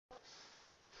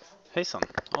Hejsan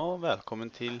och välkommen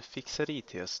till Fixar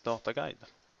IT:s dataguide.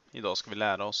 Idag ska vi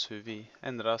lära oss hur vi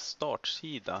ändrar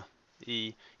startsida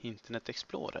i Internet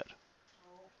Explorer.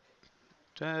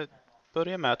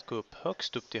 Börja med att gå upp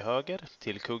högst upp till höger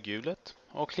till kugghjulet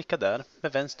och klicka där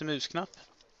med vänster musknapp.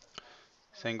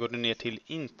 Sen går du ner till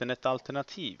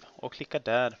internetalternativ och klickar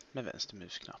där med vänster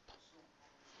musknapp.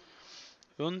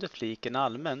 Under fliken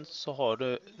allmänt så har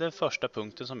du den första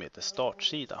punkten som heter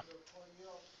startsida.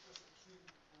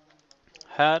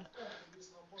 Här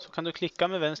så kan du klicka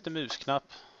med vänster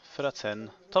musknapp för att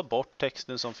sen ta bort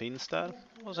texten som finns där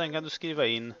och sen kan du skriva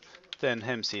in den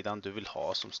hemsidan du vill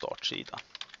ha som startsida.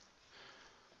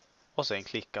 Och sen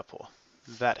klicka på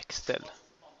verkställ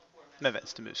med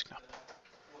vänster musknapp.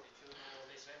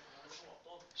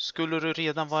 Skulle du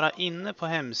redan vara inne på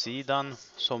hemsidan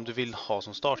som du vill ha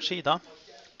som startsida,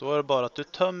 då är det bara att du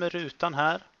tömmer rutan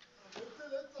här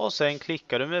och sen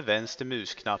klickar du med vänster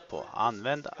musknapp på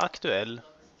använd aktuell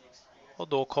och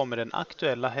då kommer den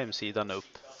aktuella hemsidan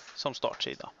upp som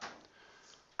startsida.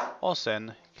 Och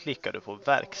sen klickar du på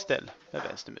verkställ med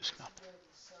vänster musknapp.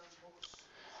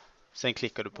 Sen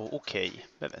klickar du på OK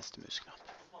med vänster musknapp.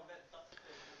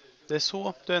 Det är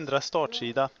så du ändrar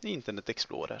startsida i Internet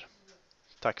Explorer.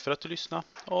 Tack för att du lyssnade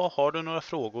och har du några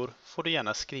frågor får du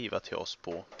gärna skriva till oss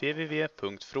på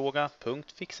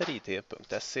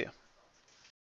www.fråga.fixarit.se.